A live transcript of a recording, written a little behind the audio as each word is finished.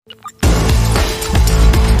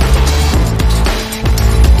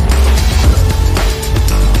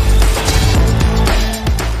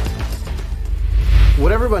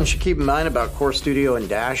everyone should keep in mind about Core Studio and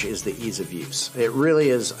Dash is the ease of use. It really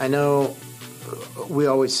is. I know we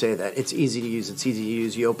always say that. It's easy to use. It's easy to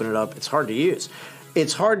use. You open it up. It's hard to use.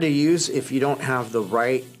 It's hard to use if you don't have the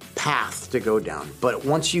right path to go down. But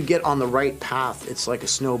once you get on the right path, it's like a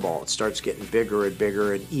snowball. It starts getting bigger and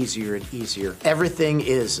bigger and easier and easier. Everything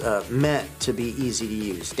is meant to be easy to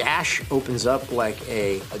use. Dash opens up like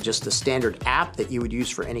just a standard app that you would use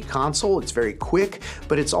for any console. It's very quick,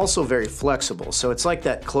 but it's also very flexible. So it's like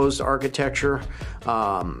that closed architecture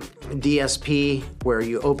DSP where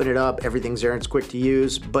you open it up, everything's there and it's quick to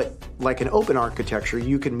use. But like an open architecture,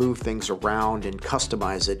 you can move things around and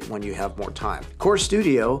customize it when you have more time. Core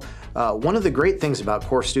Studio, one of the great things about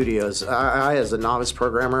Core Studio is I, as a novice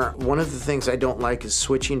programmer, one of the things I don't like is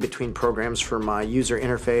switching between programs for my user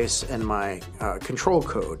interface and my control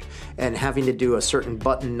code and having to do a certain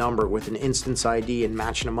button number with an instance ID and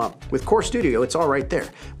matching them up. With Core Studio, it's all right there.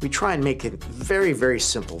 We try and make it very, very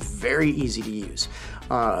simple, very easy to use.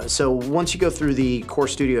 So once you go through the Core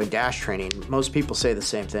Studio and Dash training, most people say the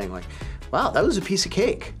same thing, like, wow, that was a piece of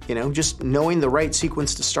cake. You know, just knowing the right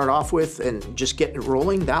sequence to start off with and just getting it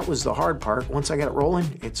rolling, that was the hard part. Once I got it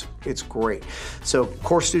rolling, it's great. So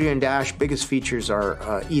Core Studio and Dash, biggest features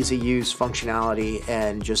are easy use, functionality,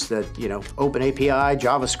 and just that, you know, open API,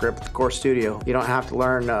 JavaScript with Core Studio. You don't have to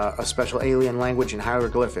learn a special alien language and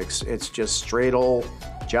hieroglyphics. It's just straight old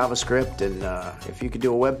JavaScript, and if you could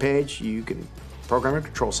do a web page, you can program a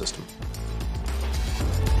control system.